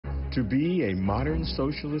To be a modern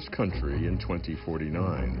socialist country in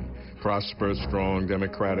 2049. Prosperous, strong,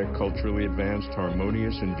 democratic, culturally advanced,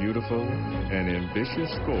 harmonious, and beautiful. An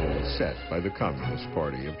ambitious goal set by the Communist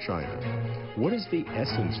Party of China. What is the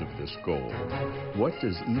essence of this goal? What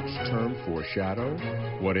does each term foreshadow?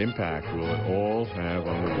 What impact will it all have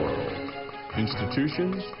on the world?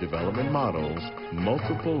 Institutions, development models,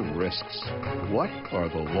 multiple risks. What are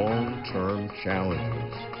the long-term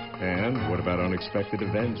challenges? And what about unexpected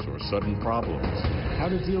events or sudden problems? How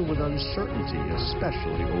to deal with uncertainty,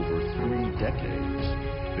 especially over 3 decades?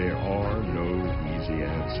 There are no easy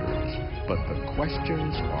answers, but the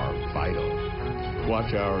questions are vital.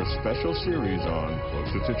 Watch our special series on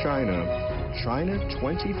Closer to China, China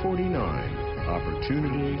 2049,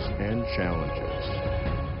 Opportunities and Challenges.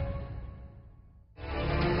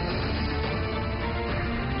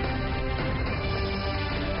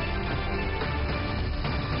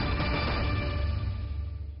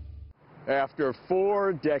 After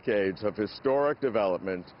 4 decades of historic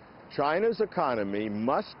development, China's economy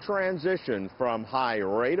must transition from high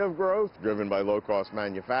rate of growth, driven by low-cost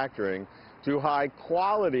manufacturing, to high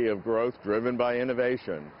quality of growth, driven by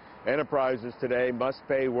innovation. Enterprises today must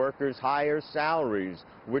pay workers higher salaries,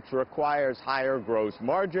 which requires higher gross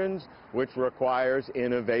margins, which requires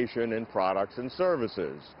innovation in products and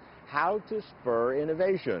services. How to spur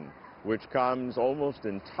innovation, which comes almost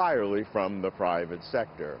entirely from the private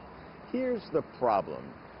sector. Here's the problem.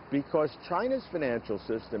 Because China's financial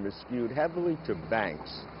system is skewed heavily to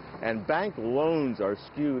banks, and bank loans are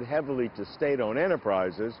skewed heavily to state-owned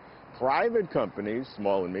enterprises, private companies,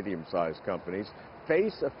 small and medium-sized companies,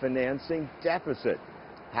 face a financing deficit.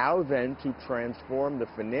 How then to transform the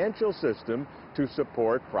financial system to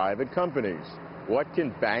support private companies? What can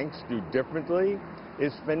banks do differently?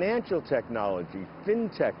 Is financial technology,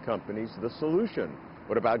 FinTech companies, the solution?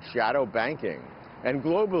 What about shadow banking? And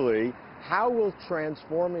globally, how will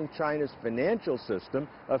transforming China's financial system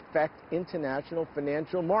affect international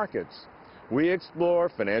financial markets? We explore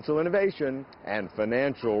financial innovation and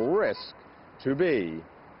financial risk to be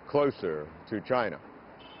closer to China.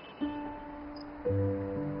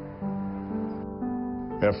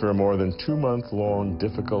 After a more than 2-month-long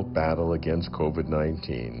difficult battle against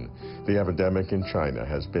COVID-19, the epidemic in China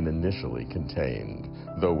has been initially contained,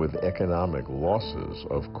 though with economic losses,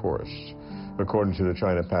 of course. According to the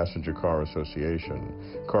China Passenger Car Association,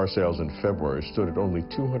 car sales in February stood at only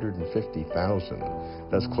 250,000.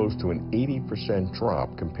 That's close to an 80%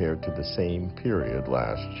 drop compared to the same period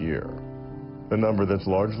last year. A number that's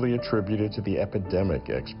largely attributed to the epidemic,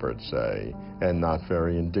 experts say, and not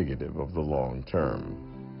very indicative of the long term.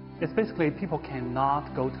 It's basically people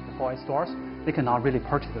cannot go to the toy stores. They cannot really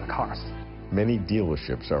purchase the cars. Many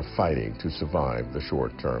dealerships are fighting to survive the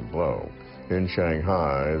short-term blow. In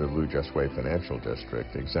Shanghai, the Lujiashui Financial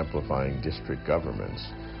District, exemplifying district governments,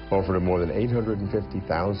 offered a more than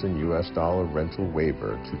 $850,000 rental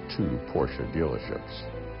waiver to 2 Porsche dealerships.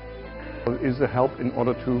 Is a help in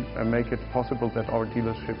order to make it possible that our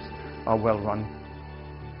dealerships are well run.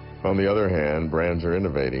 On the other hand, brands are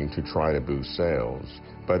innovating to try to boost sales.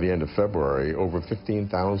 By the end of February, over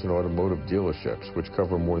 15,000 automotive dealerships, which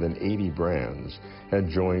cover more than 80 brands, had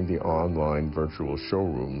joined the online virtual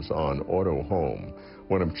showrooms on Auto Home,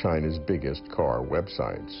 one of China's biggest car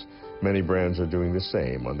websites. Many brands are doing the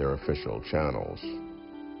same on their official channels.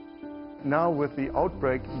 Now with the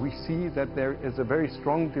outbreak, we see that there is a very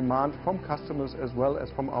strong demand from customers as well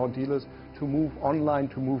as from our dealers to move online,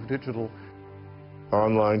 to move digital.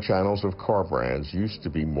 Online channels of car brands used to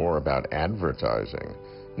be more about advertising.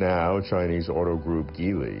 Now, Chinese auto group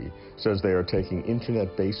Geely says they are taking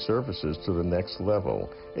internet-based services to the next level,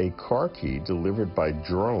 a car key delivered by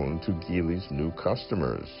drone to Geely's new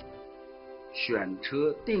customers. From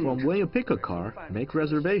when you pick a car, make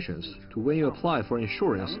reservations, to when you apply for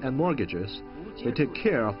insurance and mortgages, they take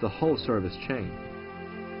care of the whole service chain.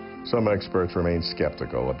 Some experts remain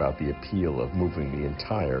skeptical about the appeal of moving the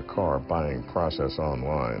entire car buying process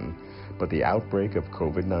online, but the outbreak of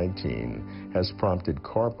COVID-19 has prompted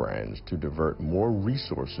car brands to divert more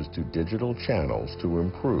resources to digital channels to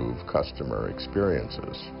improve customer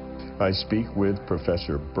experiences. I speak with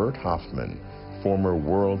Professor Bert Hoffman, former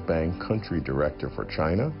World Bank Country Director for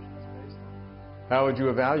China. How would you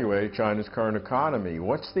evaluate China's current economy?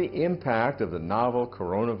 What's the impact of the novel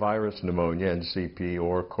coronavirus pneumonia, NCP,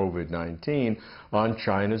 or COVID-19 on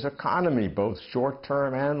China's economy, both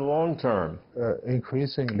short-term and long-term?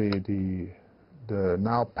 Increasingly, the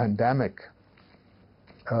now pandemic,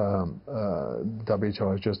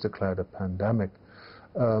 WHO has just declared a pandemic,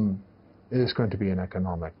 is going to be an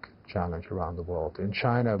economic challenge around the world. In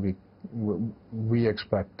China, we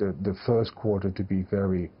expect the first quarter to be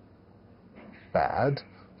very bad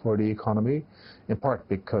for the economy, in part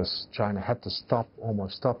because China had to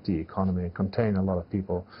almost stop the economy and contain a lot of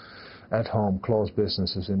people at home, close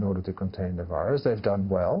businesses in order to contain the virus. They've done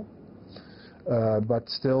well, but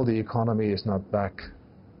still the economy is not back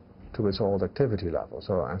to its old activity level,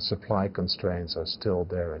 and supply constraints are still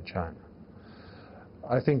there in China.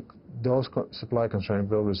 I think those supply constraints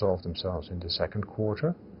will resolve themselves in the second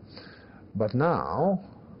quarter, but now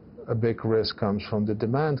a big risk comes from the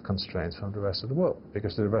demand constraints from the rest of the world,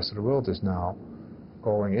 because the rest of the world is now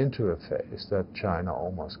going into a phase that China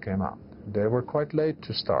almost came out. They were quite late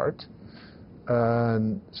to start,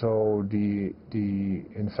 and so the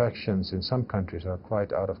infections in some countries are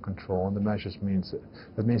quite out of control, and that means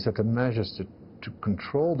that the measures to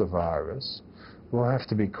control the virus will have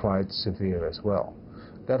to be quite severe as well.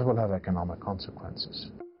 That will have economic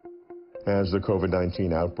consequences. As the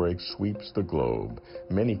COVID-19 outbreak sweeps the globe,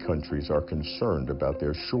 many countries are concerned about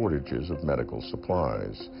their shortages of medical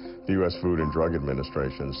supplies. The U.S. Food and Drug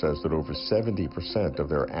Administration says that over 70% of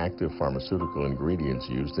their active pharmaceutical ingredients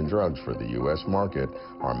used in drugs for the U.S. market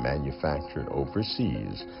are manufactured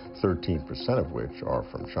overseas, 13% of which are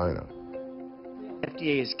from China.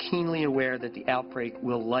 FDA is keenly aware that the outbreak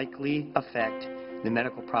will likely affect the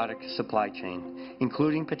medical product supply chain,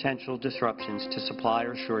 including potential disruptions to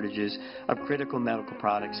supplier shortages of critical medical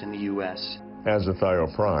products in the U.S.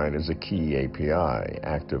 Azathioprine is a key API,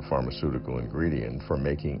 active pharmaceutical ingredient, for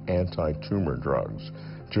making anti-tumor drugs.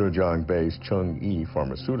 Zhejiang-based Chengyi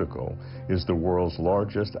Pharmaceutical is the world's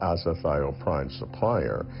largest azathioprine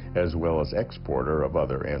supplier, as well as exporter of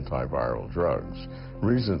other antiviral drugs.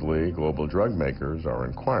 Recently, global drug makers are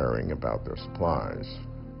inquiring about their supplies.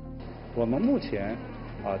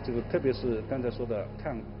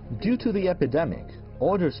 Due to the epidemic,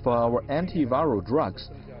 orders for our antiviral drugs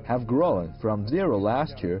have grown from 0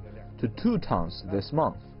 last year to 2 tons this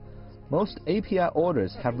month. Most API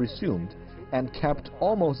orders have resumed and kept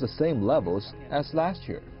almost the same levels as last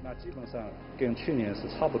year.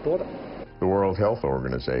 The World Health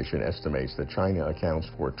Organization estimates that China accounts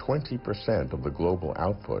for 20% of the global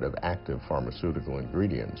output of active pharmaceutical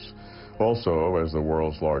ingredients. Also, as the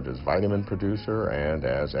world's largest vitamin producer and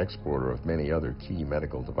as exporter of many other key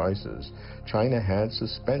medical devices, China had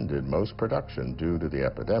suspended most production due to the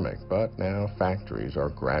epidemic, but now factories are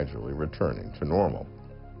gradually returning to normal.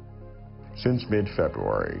 Since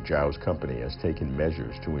mid-February, Zhao's company has taken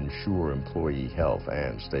measures to ensure employee health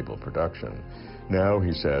and stable production. Now,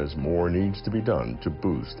 he says, more needs to be done to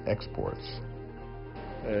boost exports.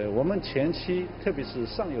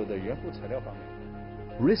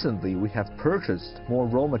 Recently, we have purchased more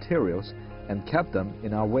raw materials and kept them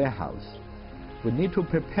in our warehouse. We need to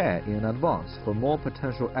prepare in advance for more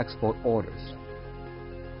potential export orders.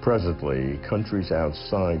 Presently, countries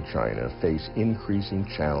outside China face increasing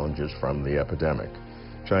challenges from the epidemic.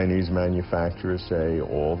 Chinese manufacturers say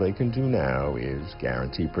all they can do now is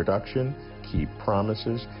guarantee production, keep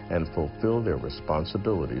promises, and fulfill their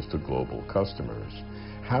responsibilities to global customers.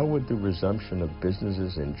 How would the resumption of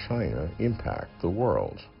businesses in China impact the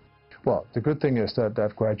world? Well, the good thing is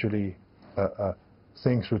that gradually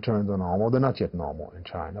things return to normal. They're not yet normal in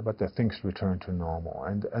China, but that things return to normal.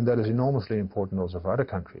 And that is enormously important also for other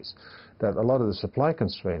countries, that a lot of the supply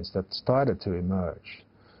constraints that started to emerge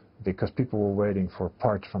because people were waiting for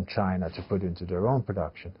parts from China to put into their own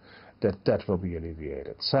production, that will be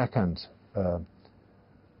alleviated. Second,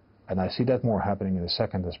 and I see that more happening in the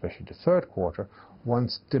second, especially the third quarter,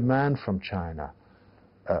 once demand from China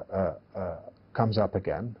comes up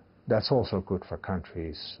again, that's also good for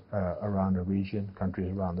countries around the region,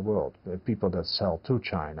 countries around the world. People that sell to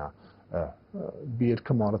China, be it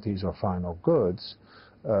commodities or final goods,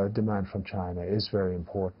 demand from China is very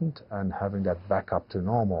important, and having that back up to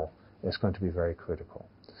normal is going to be very critical.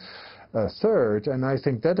 Third, and I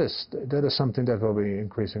think that is something that will be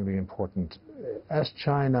increasingly important, as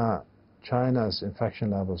China's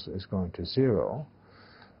infection levels is going to 0,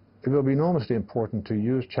 it will be enormously important to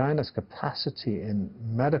use China's capacity in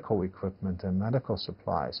medical equipment and medical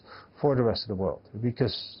supplies for the rest of the world,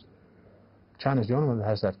 because China is the only one that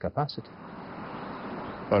has that capacity.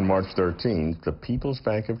 On March 13th, the People's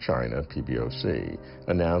Bank of China, PBOC,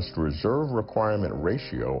 announced reserve requirement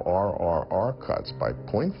ratio RRR cuts by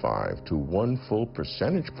 0.5 to 1 full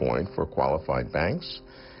percentage point for qualified banks,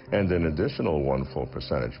 and an additional 1 full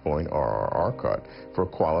percentage point RRR cut for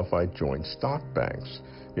qualified joint stock banks.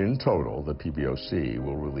 In total, the PBOC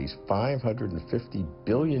will release 550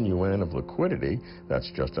 billion yuan of liquidity, that's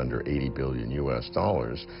just under $80 billion US,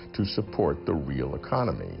 to support the real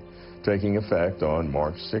economy. taking effect on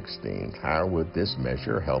March 16th. How would this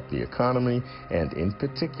measure help the economy and, in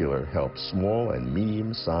particular, help small and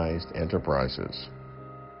medium-sized enterprises?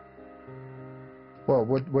 Well,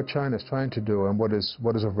 what China is trying to do, and what is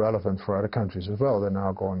of relevance for other countries as well, they're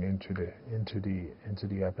now going into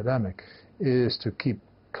the epidemic, is to keep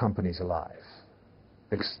companies alive.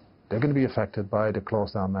 They're going to be affected by the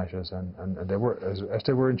close-down measures, and they were, as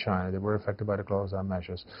they were in China, they were affected by the close-down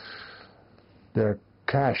measures. Their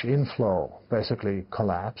cash inflow basically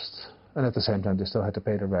collapsed, and at the same time, they still had to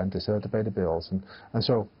pay the rent, they still had to pay the bills, and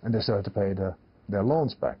they still had to pay their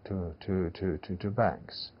loans back to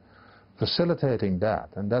banks. Facilitating that,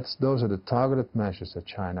 and those are the targeted measures that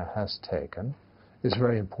China has taken, is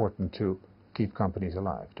very important to keep companies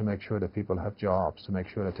alive, to make sure that people have jobs, to make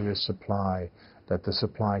sure that there is supply, that the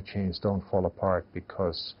supply chains don't fall apart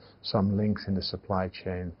because some links in the supply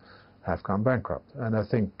chain have gone bankrupt. And I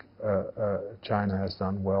think China has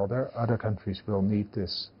done well there. Other countries will need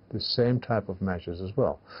the same type of measures as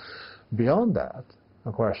well. Beyond that,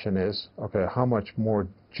 the question is, okay, how much more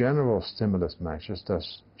general stimulus measures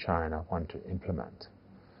does China want to implement?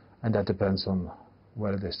 And that depends on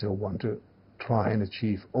whether they still want to try and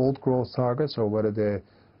achieve old growth targets, or whether they,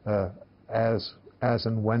 as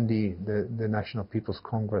and when the National People's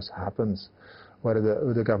Congress happens, whether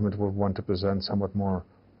the government will want to present somewhat more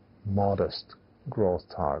modest growth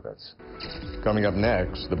targets. Coming up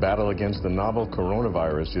next, the battle against the novel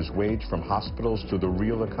coronavirus is waged from hospitals to the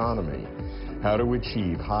real economy. How to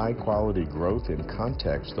achieve high-quality growth in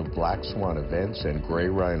context of black swan events and gray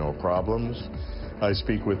rhino problems? I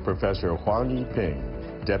speak with Professor Huang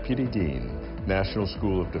Yiping, Deputy Dean, National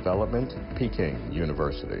School of Development, Peking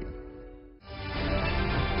University.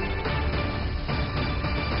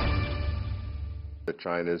 That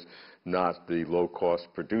China's not the low-cost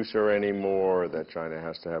producer anymore, that China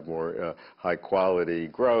has to have more high-quality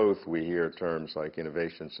growth. We hear terms like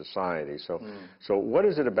innovation society. So what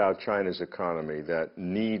is it about China's economy that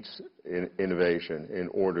needs innovation in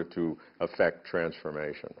order to affect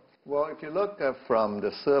transformation? Well, if you look at from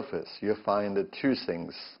the surface, you find the two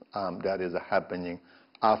things that is happening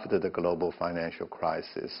after the global financial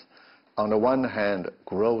crisis. On the one hand,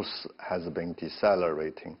 growth has been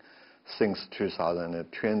decelerating since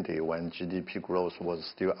 2020, when GDP growth was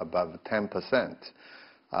still above 10%.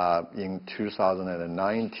 In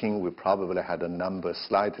 2019, we probably had a number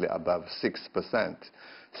slightly above 6%.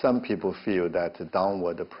 Some people feel that the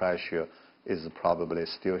downward pressure is probably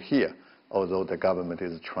still here, although the government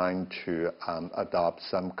is trying to adopt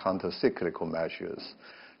some counter-cyclical measures.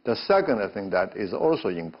 The second thing that is also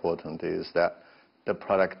important is that the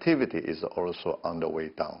productivity is also on the way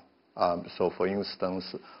down. So for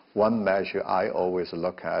instance, one measure I always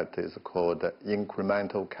look at is called the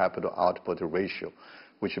incremental capital output ratio,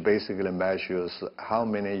 which basically measures how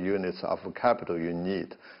many units of capital you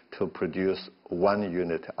need to produce 1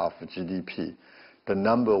 unit of GDP. The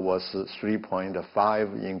number was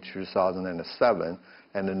 3.5 in 2007,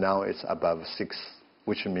 and now it's above 6,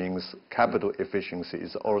 which means capital efficiency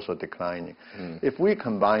is also declining. If we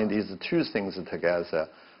combine these two things together,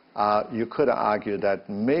 you could argue that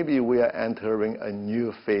maybe we are entering a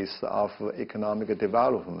new phase of economic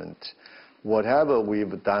development. Whatever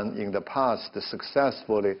we've done in the past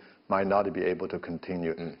successfully might not be able to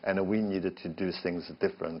continue, and we needed to do things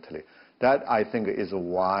differently. That, I think, is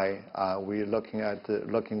why we're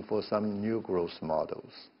looking for some new growth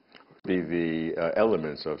models. The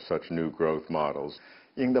elements of such new growth models.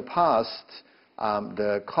 In the past,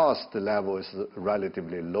 the cost level is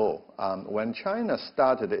relatively low. When China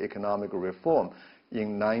started economic reform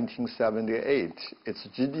in 1978, its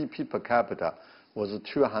GDP per capita was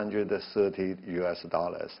 $230 US.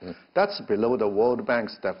 That's below the World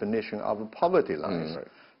Bank's definition of poverty line. Right.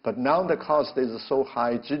 But now the cost is so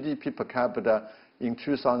high, GDP per capita in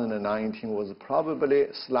 2019 was probably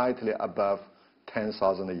slightly above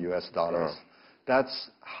 $10,000 US. Sure. That's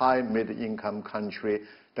high mid-income country.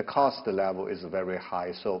 The cost level is very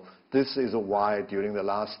high. So this is why during the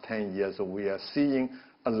last 10 years we are seeing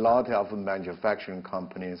a lot of manufacturing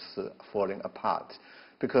companies falling apart,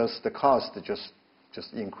 because the cost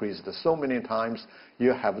just increased so many times.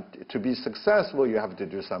 You have to be successful, you have to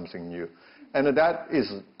do something new. And that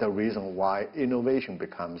is the reason why innovation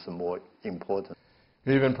becomes more important.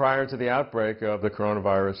 Even prior to the outbreak of the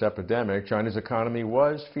coronavirus epidemic, China's economy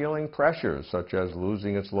was feeling pressures such as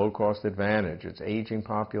losing its low-cost advantage, its aging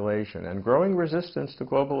population, and growing resistance to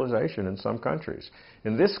globalization in some countries.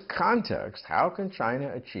 In this context, how can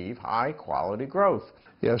China achieve high-quality growth?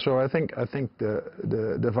 Yeah, so I think the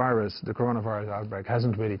coronavirus outbreak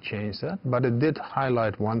hasn't really changed that, but it did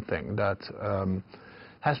highlight one thing, that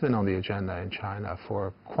has been on the agenda in China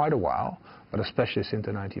for quite a while, but especially since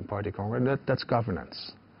the 19th Party Congress, and that's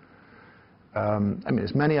governance. I mean,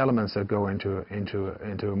 there's many elements that go into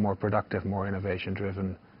a more productive, more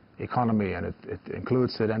innovation-driven economy, and it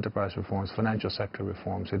includes state enterprise reforms, financial sector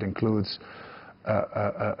reforms, it includes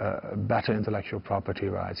better intellectual property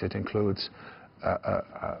rights, it includes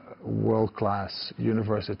world-class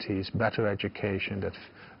universities, better education, that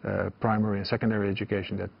primary and secondary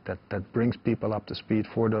education that brings people up to speed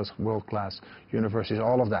for those world-class universities,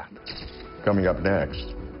 all of that. Coming up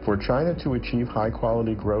next, for China to achieve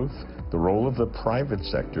high-quality growth, the role of the private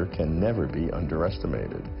sector can never be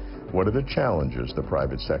underestimated. What are the challenges the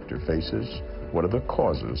private sector faces? What are the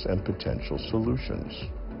causes and potential solutions?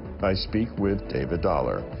 I speak with David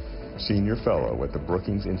Dollar, Senior Fellow at the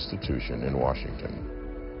Brookings Institution in Washington.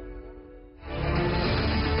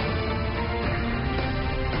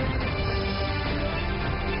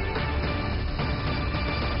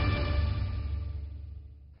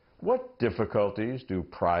 What difficulties do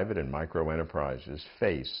private and micro enterprises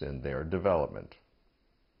face in their development?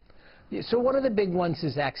 Yeah, so one of the big ones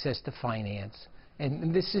is access to finance.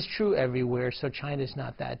 And this is true everywhere, so China's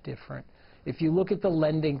not that different. If you look at the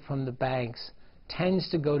lending from the banks, tends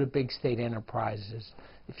to go to big state enterprises.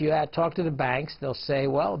 If you talk to the banks, they'll say,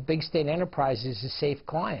 well, big state enterprise is a safe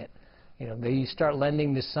client. You know, you start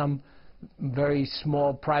lending to some very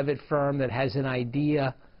small private firm that has an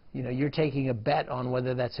idea, you know, you're taking a bet on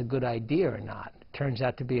whether that's a good idea or not. It turns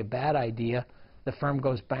out to be a bad idea. The firm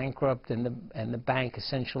goes bankrupt, and the bank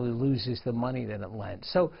essentially loses the money that it lent.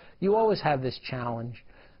 So you always have this challenge.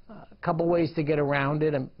 A couple ways to get around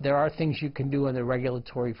it. There are things you can do on the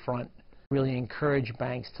regulatory front. Really encourage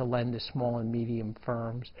banks to lend to small and medium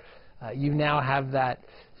firms. You now have that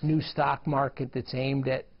new stock market that's aimed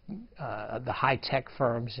at the high-tech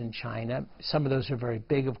firms in China. Some of those are very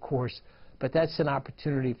big, of course, but that's an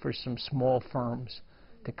opportunity for some small firms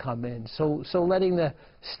to come in. So letting the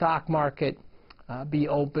stock market be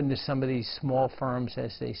open to some of these small firms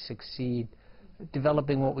as they succeed,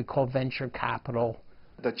 developing what we call venture capital.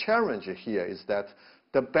 The challenge here is that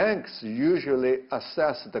the banks usually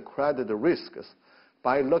assess the credit risks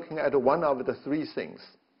by looking at one of the three things.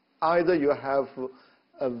 Either you have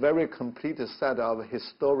a very complete set of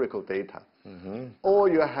historical data, or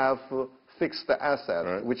you have fixed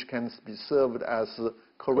assets, which can be served as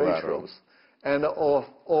collaterals, and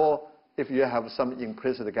or if you have some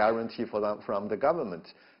implicit guarantee from the government,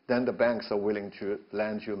 then the banks are willing to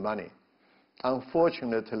lend you money.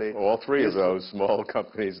 Unfortunately, all three of those small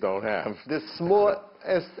companies don't have. The small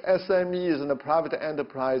SMEs and the private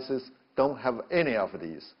enterprises don't have any of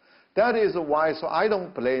these. That is why, so I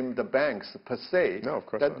don't blame the banks per se, no, of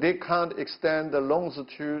course that not. they can't extend the loans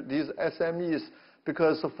to these SMEs,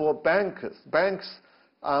 because for banks,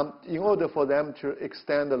 in order for them to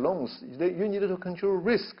extend the loans, you need to control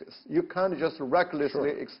risks. You can't just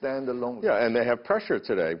recklessly extend the loans. Yeah, and they have pressure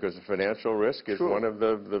today because the financial risk is one of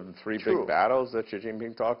the three big battles that Xi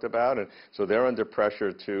Jinping talked about, and so they're under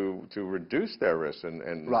pressure to reduce their risk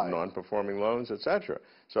and non-performing loans, etc.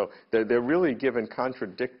 So they're really given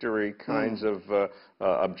contradictory kinds of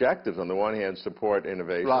objectives. On the one hand, support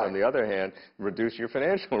innovation. On the other hand, reduce your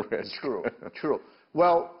financial risk. True.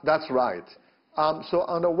 Well, that's right. So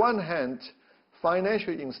on the one hand,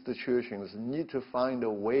 financial institutions need to find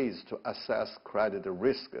ways to assess credit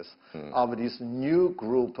risks of this new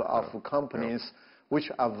group of companies which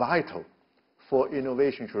are vital for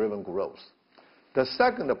innovation-driven growth. The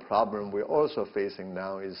second problem we're also facing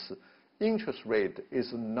now is interest rate is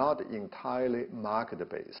not entirely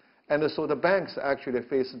market-based. And so the banks actually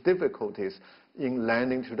face difficulties in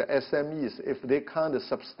lending to the SMEs if they can't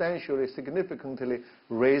substantially, significantly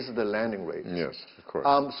raise the lending rates. Yes, of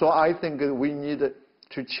course. So I think we need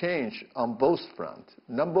to change on both fronts.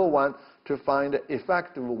 Number one, to find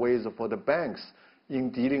effective ways for the banks in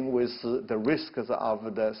dealing with the risks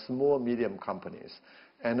of the small, medium companies.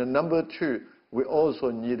 And number two, we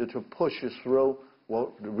also need to push through,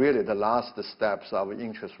 well, really the last steps of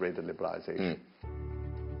interest rate liberalization.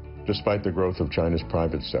 Despite the growth of China's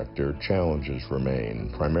private sector, challenges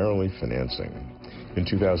remain, primarily financing. In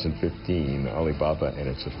 2015, Alibaba and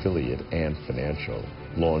its affiliate Ant Financial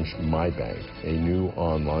launched MyBank, a new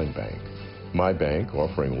online bank. MyBank,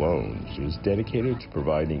 offering loans, is dedicated to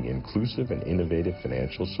providing inclusive and innovative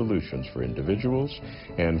financial solutions for individuals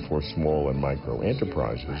and for small and micro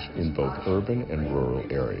enterprises in both urban and rural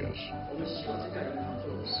areas.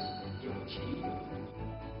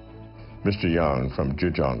 Mr. Yang from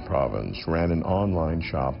Zhejiang province ran an online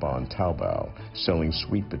shop on Taobao selling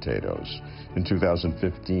sweet potatoes. In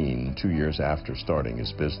 2015, 2 years after starting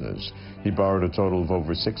his business, he borrowed a total of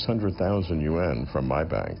over 600,000 yuan from my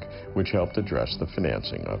bank, which helped address the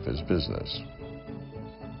financing of his business.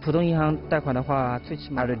 At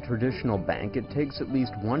a traditional bank, it takes at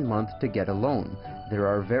least 1 month to get a loan. There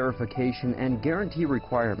are verification and guarantee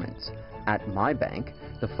requirements. At my bank,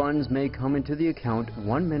 the funds may come into the account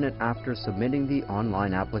 1 minute after submitting the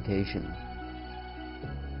online application.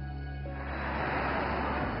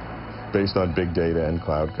 Based on big data and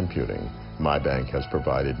cloud computing, my bank has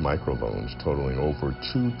provided microloans totaling over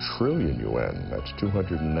 2 trillion yuan, that's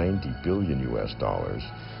 290 billion US dollars,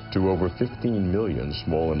 to over 15 million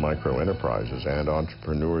small and micro enterprises and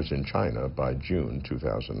entrepreneurs in China by June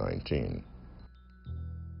 2019.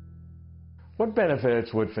 What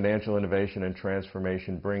benefits would financial innovation and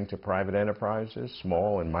transformation bring to private enterprises,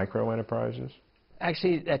 small and micro enterprises?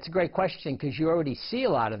 Actually, that's a great question because you already see a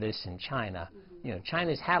lot of this in China. You know,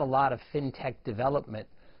 China's had a lot of FinTech development,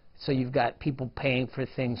 so you've got people paying for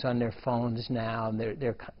things on their phones now, and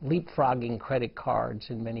they're leapfrogging credit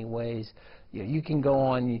cards in many ways. You know, you can go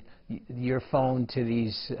on your phone to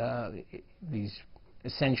these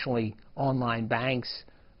essentially online banks,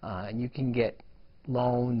 and you can get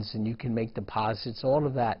loans and you can make deposits, all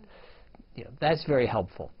of that. You know, that's very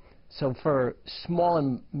helpful. So for small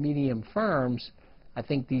and medium firms, I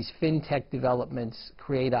think these FinTech developments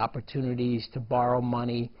create opportunities to borrow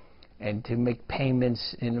money and to make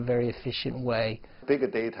payments in a very efficient way. Big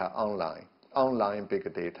data online big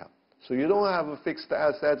data. So you don't have a fixed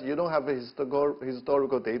asset, you don't have a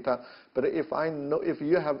historical data, but if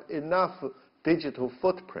you have enough digital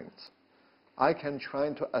footprints, I can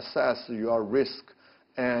try to assess your risk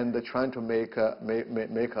and trying to make a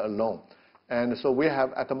loan. And so we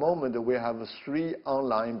have, at the moment, we have 3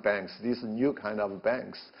 online banks, these new kind of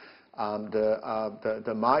banks.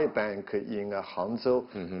 The My Bank in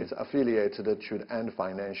Hangzhou is affiliated to Ant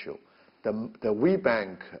Financial. The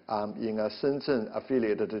WeBank in Shenzhen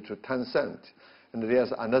affiliated to Tencent. And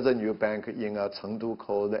there's another new bank in Chengdu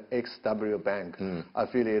called XW Bank,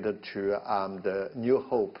 affiliated to the New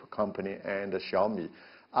Hope company and Xiaomi.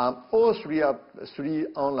 All 3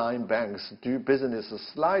 online banks do business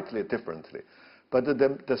slightly differently, but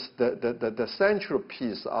the central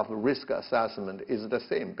piece of risk assessment is the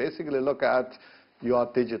same. Basically, look at your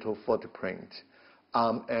digital footprint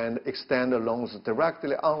and extend the loans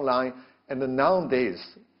directly online. And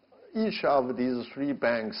nowadays, each of these 3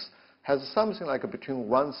 banks has something like between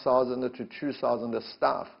 1,000 to 2,000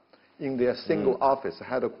 staff in their single office,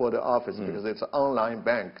 headquarter office, because it's an online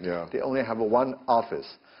bank. Yeah. They only have 1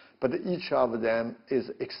 office. But each of them is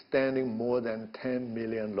extending more than 10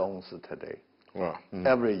 million loans today. Wow.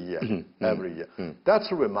 Every year. Every year.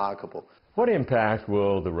 That's remarkable. What impact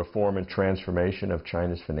will the reform and transformation of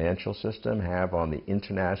China's financial system have on the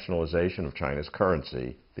internationalization of China's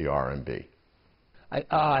currency, the RMB?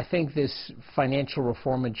 I think this financial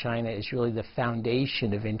reform in China is really the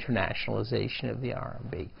foundation of internationalization of the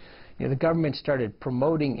RMB. You know, the government started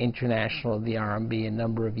promoting international of the RMB a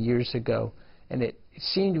number of years ago, and it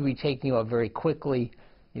seemed to be taking off very quickly.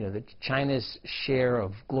 You know, China's share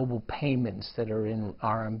of global payments that are in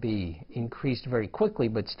RMB increased very quickly,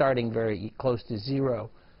 but starting very close to 0.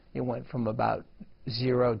 It went from about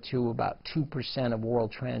 0 to about 2% of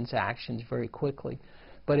world transactions very quickly.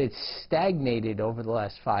 But it's stagnated over the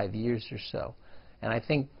last 5 years or so. And I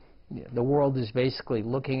think the world is basically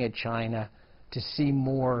looking at China to see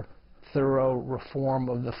more thorough reform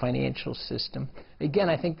of the financial system. Again,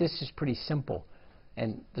 I think this is pretty simple.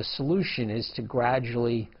 And the solution is to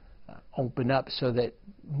gradually open up so that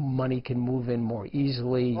money can move in more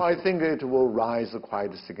easily. Well, I think it will rise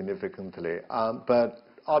quite significantly. But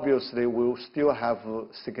obviously, we'll still have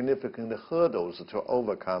significant hurdles to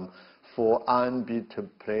overcome for RMB to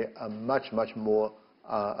play a much more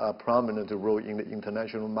prominent role in the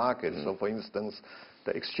international market. So, for instance,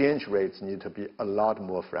 the exchange rates need to be a lot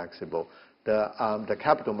more flexible. The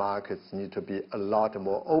capital markets need to be a lot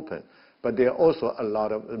more open. But there are also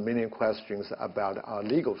many questions about our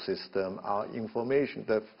legal system, our information,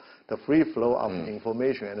 the free flow of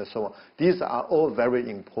information, and so on. These are all very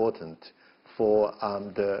important for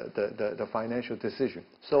the financial decision.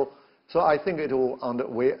 So I think it will on the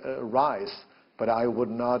way rise, but I would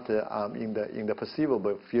not in the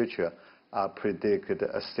foreseeable future predict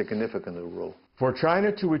a significant role. For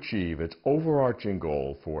China to achieve its overarching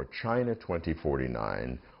goal for China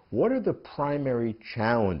 2049, what are the primary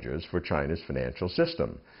challenges for China's financial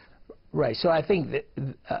system? Right. So I think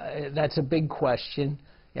that that's a big question.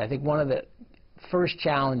 I think one of the first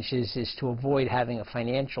challenge is to avoid having a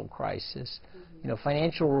financial crisis. You know,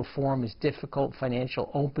 financial reform is difficult. Financial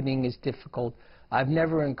opening is difficult. I've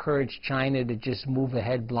never encouraged China to just move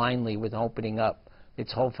ahead blindly with opening up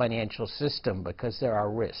its whole financial system because there are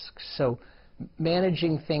risks. So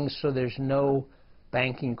managing things so there's no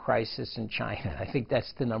banking crisis in China, I think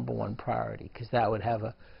that's the #1 priority, because that would have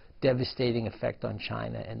a devastating effect on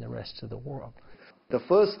China and the rest of the world. The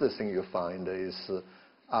first thing you find is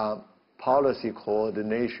policy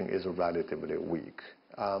coordination is relatively weak.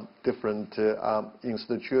 Different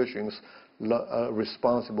institutions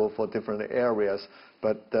responsible for different areas,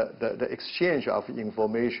 but the exchange of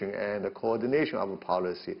information and the coordination of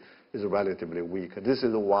policy is relatively weak. This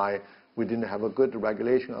is why we didn't have a good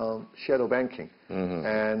regulation on shadow banking.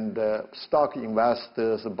 And stock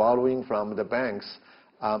investors borrowing from the banks,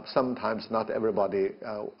 sometimes not everybody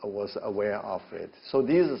was aware of it. So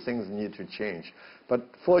these things need to change. But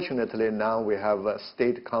fortunately now we have a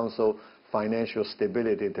State Council Financial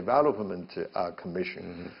Stability Development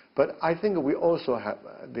Commission. But I think we also have,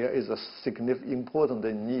 there is a significant important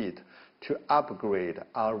need to upgrade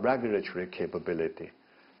our regulatory capability.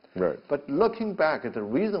 Right. But looking back, the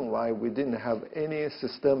reason why we didn't have any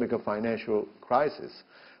systemic financial crisis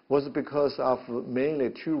was because of mainly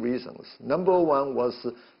 2 reasons. #1 was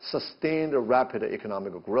sustained rapid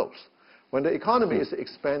economic growth. When the economy is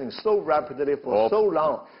expanding so rapidly for so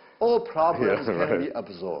long, all problems can be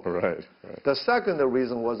absorbed. Right. The second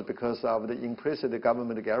reason was because of the increase in the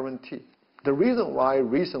government guarantee. The reason why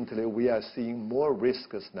recently we are seeing more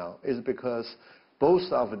risks now is because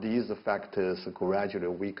both of these factors are gradually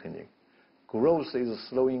weakening. Growth is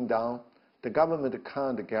slowing down. The government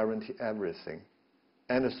can't guarantee everything.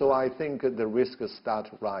 And so I think the risks start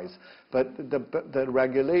to rise. But the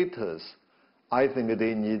regulators, I think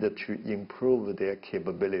they need to improve their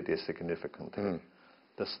capability significantly.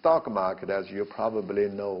 The stock market, as you probably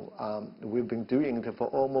know, we've been doing it for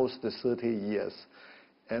almost 30 years.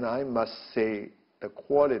 And I must say the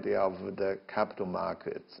quality of the capital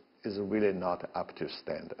markets is really not up to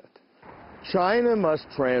standard. China must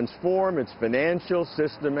transform its financial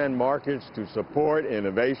system and markets to support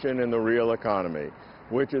innovation in the real economy,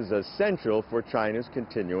 which is essential for China's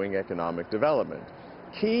continuing economic development.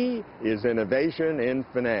 Key is innovation in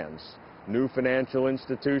finance. New financial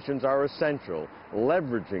institutions are essential,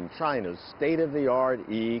 leveraging China's state-of-the-art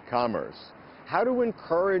e-commerce. How to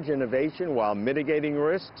encourage innovation while mitigating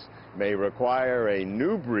risks may require a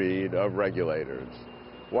new breed of regulators.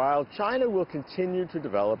 While China will continue to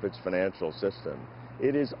develop its financial system,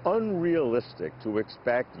 it is unrealistic to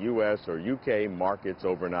expect U.S. or U.K. markets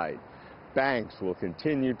overnight. Banks will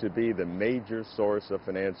continue to be the major source of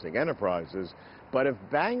financing enterprises, but if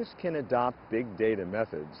banks can adopt big data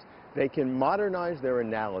methods, they can modernize their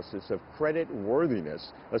analysis of credit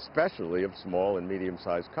worthiness, especially of small and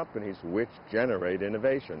medium-sized companies which generate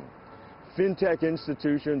innovation. FinTech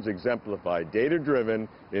institutions exemplify data-driven,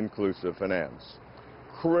 inclusive finance.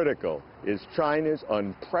 Critical is China's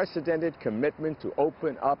unprecedented commitment to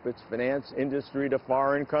open up its finance industry to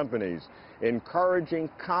foreign companies, encouraging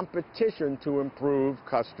competition to improve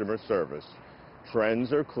customer service.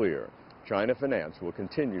 Trends are clear. China finance will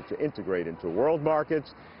continue to integrate into world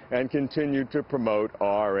markets and continue to promote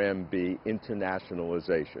RMB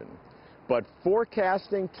internationalization. But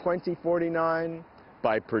forecasting 2049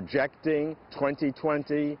 by projecting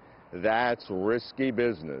 2020, that's risky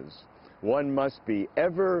business. One must be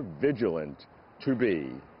ever vigilant to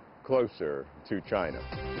be closer to China.